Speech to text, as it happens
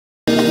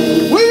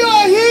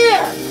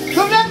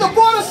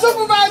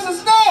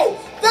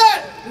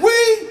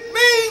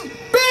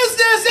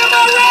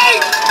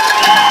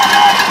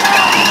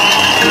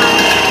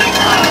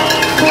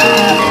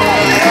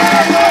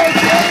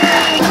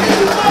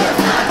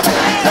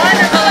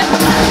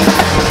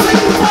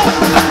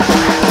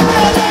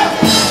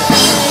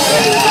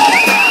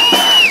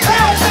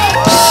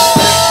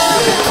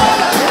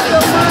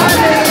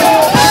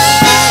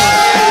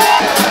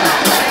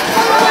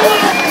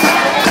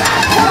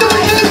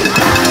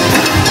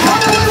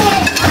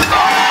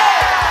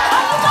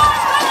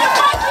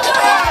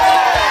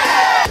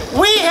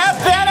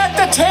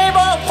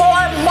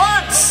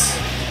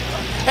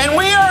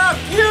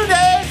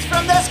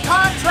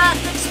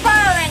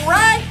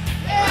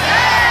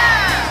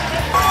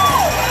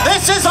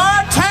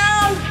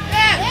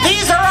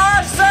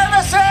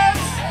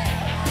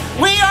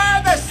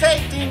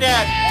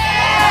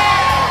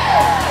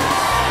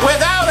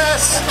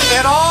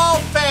it all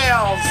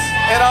fails.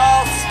 It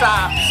all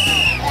stops.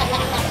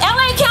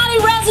 LA County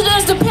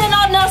residents depend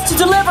on us to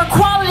deliver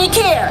quality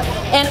care,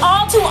 and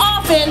all too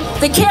often,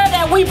 the care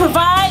that we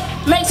provide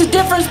makes a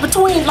difference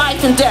between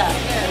life and death.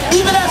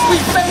 Even as we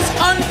face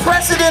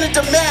unprecedented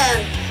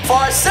demand for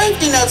our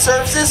safety net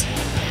services,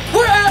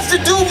 we're asked to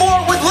do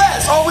more with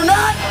less, are we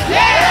not?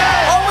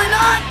 Yeah! Are we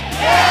not?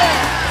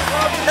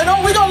 Yeah! And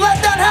are we gonna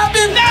let that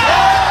happen? No!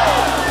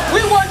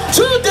 We work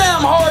too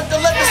damn hard to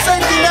let the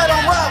safety net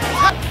unravel.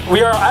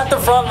 We are at the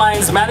front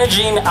lines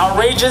managing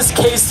outrageous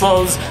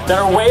caseloads that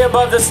are way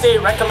above the state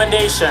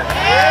recommendation. 15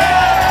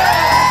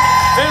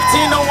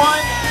 to 1,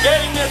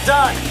 getting it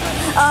done.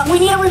 We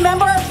need to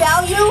remember our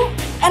value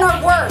and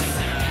our worth.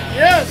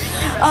 Yes.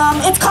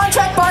 It's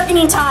contract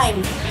bargaining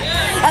time.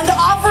 And the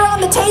offer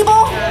on the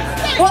table,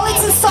 well,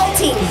 it's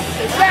insulting.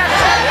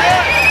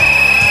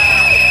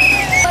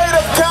 State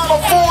of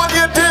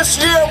California this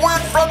year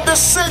went from the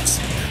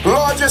 6th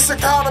largest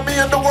economy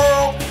in the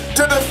world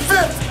to the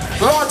 5th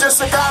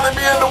largest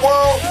economy in the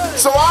world.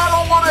 So I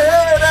don't want to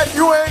hear that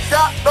you ain't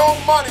got no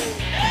money.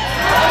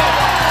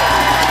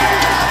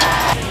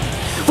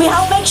 We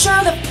help make sure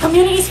the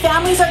community's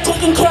families are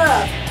taken care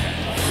of.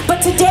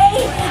 But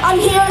today, I'm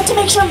here to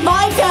make sure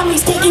my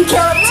family's taken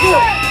care of too.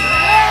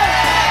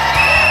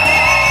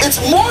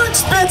 It's more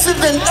expensive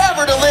than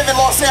ever to live in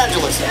Los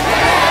Angeles.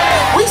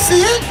 We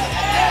see it.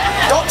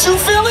 Don't you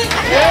feel it?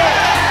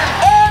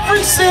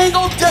 Every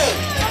single day.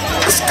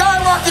 The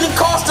skyrocketing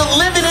cost of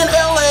living in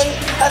LA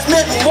has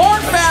meant more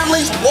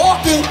families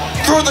walking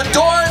through the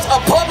doors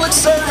of public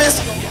service.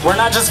 We're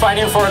not just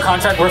fighting for a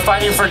contract, we're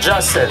fighting for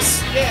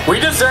justice. We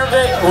deserve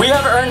it, we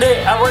have earned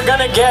it, and we're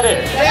gonna get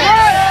it.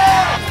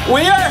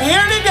 We are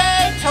here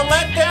today to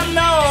let them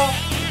know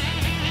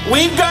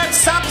we've got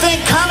something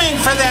coming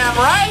for them,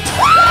 right?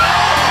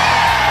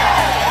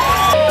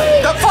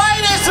 The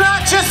fight is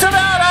not just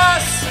about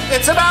us,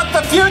 it's about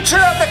the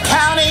future of the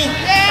county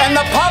and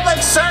the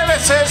public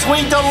services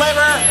we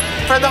deliver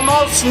for the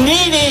most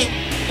needy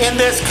in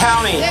this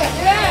county.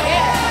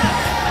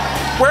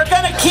 We're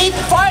going to keep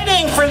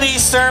fighting for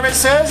these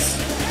services.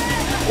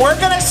 We're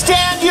going to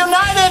stand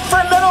united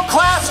for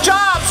middle-class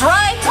jobs,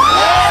 right?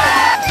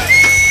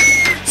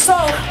 So,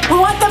 we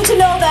want them to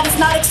know that it's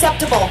not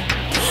acceptable,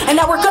 and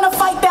that we're going to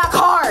fight back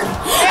hard,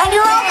 and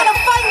you're all going to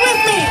fight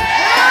with me.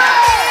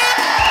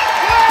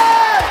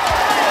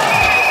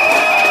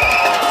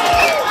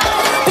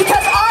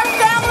 Because our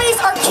families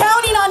are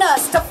counting on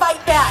us to fight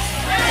back.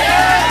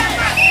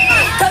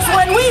 Because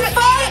when we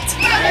fight,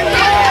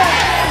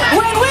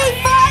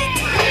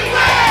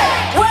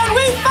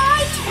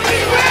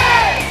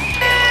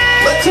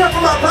 Let's hear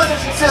from our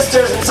brothers and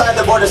sisters inside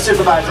the Board of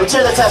Supervisors. Let's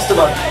hear the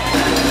testimony.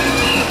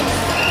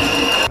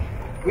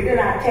 We did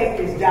not take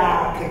this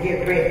job to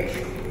get rich.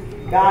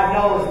 God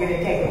knows we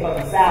didn't take it for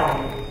the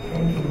salary.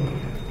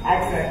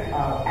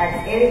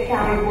 Ask any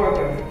county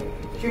worker,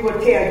 she will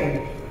tell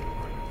you,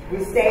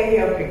 we stay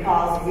here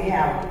because we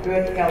have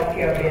good health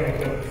care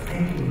benefits.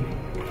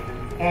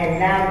 And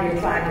now you're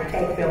trying to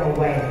take them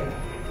away.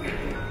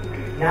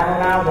 Not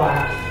on our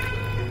watch.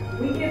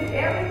 We give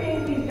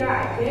everything we've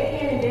got, day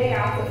in and day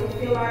out, to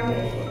fulfill our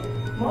mission.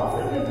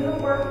 Most of the good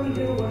work we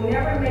do will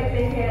never make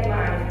the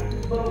headlines,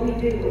 but we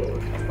do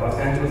it. Los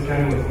Angeles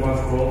County was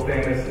once world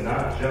famous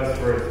not just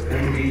for its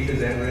green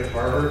beaches and rich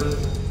harbors,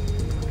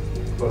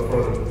 but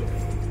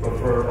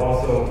for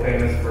also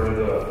famous for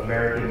the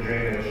American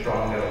dream and a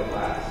strong middle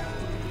class.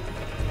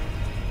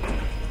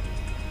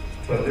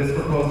 But this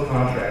proposed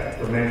contract,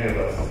 for many of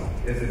us,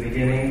 is the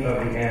beginning of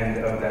the end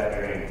of that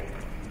dream.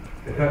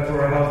 The cut to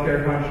our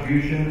healthcare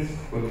contributions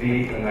would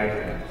be a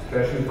nightmare,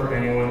 especially for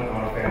anyone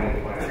on a family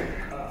plan.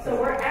 So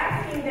we're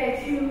asking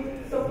that you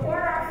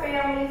support our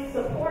families,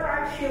 support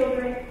our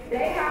children.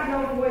 They have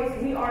no voice,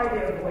 we are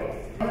their voice.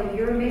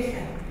 Your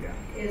mission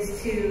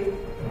is to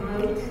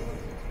promote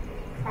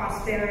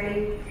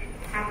prosperity,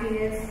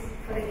 happiness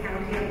for the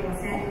county of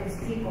Los Angeles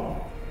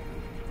people.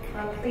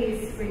 But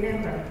please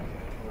remember,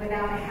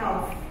 without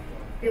health,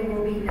 there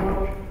will be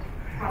no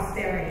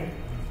prosperity.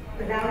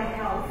 Without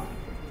health,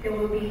 there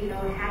will be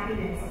no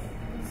happiness.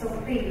 So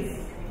please,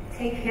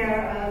 take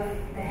care of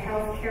the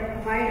healthcare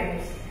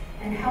providers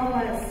and help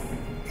us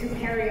to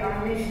carry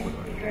our mission,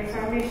 because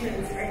our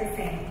missions are the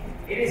same.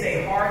 It is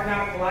a hard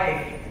knock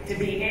life to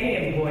be any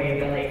employee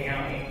of LA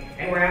County,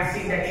 and we're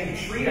asking that you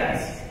treat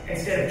us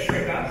instead of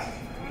trick us.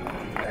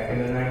 Back in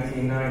the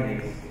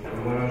 1990s, we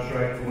went on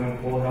strike to win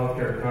full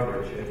healthcare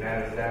coverage. It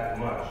matters that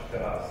much to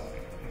us.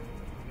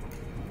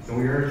 So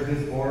we urge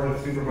this Board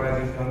of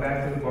Supervisors come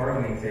back to the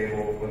bargaining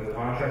table with a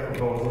contract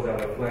proposal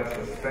that reflects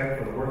respect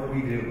for the work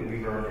we do.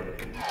 We've earned it.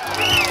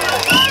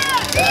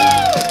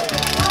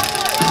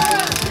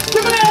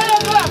 Give me a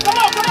hand clap. Come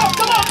on, clap it up.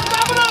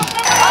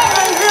 I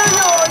can hear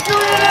you. Are you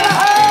in the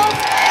house?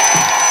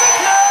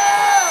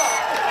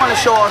 Yeah. I want to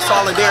show our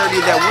solidarity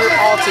that we're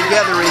all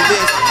together in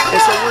this, and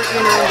so we're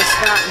entering the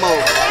snap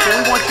mode. So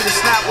we want you to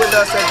snap with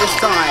us at this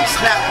time.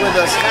 Snap with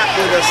us, snap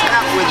with us,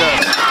 snap with us.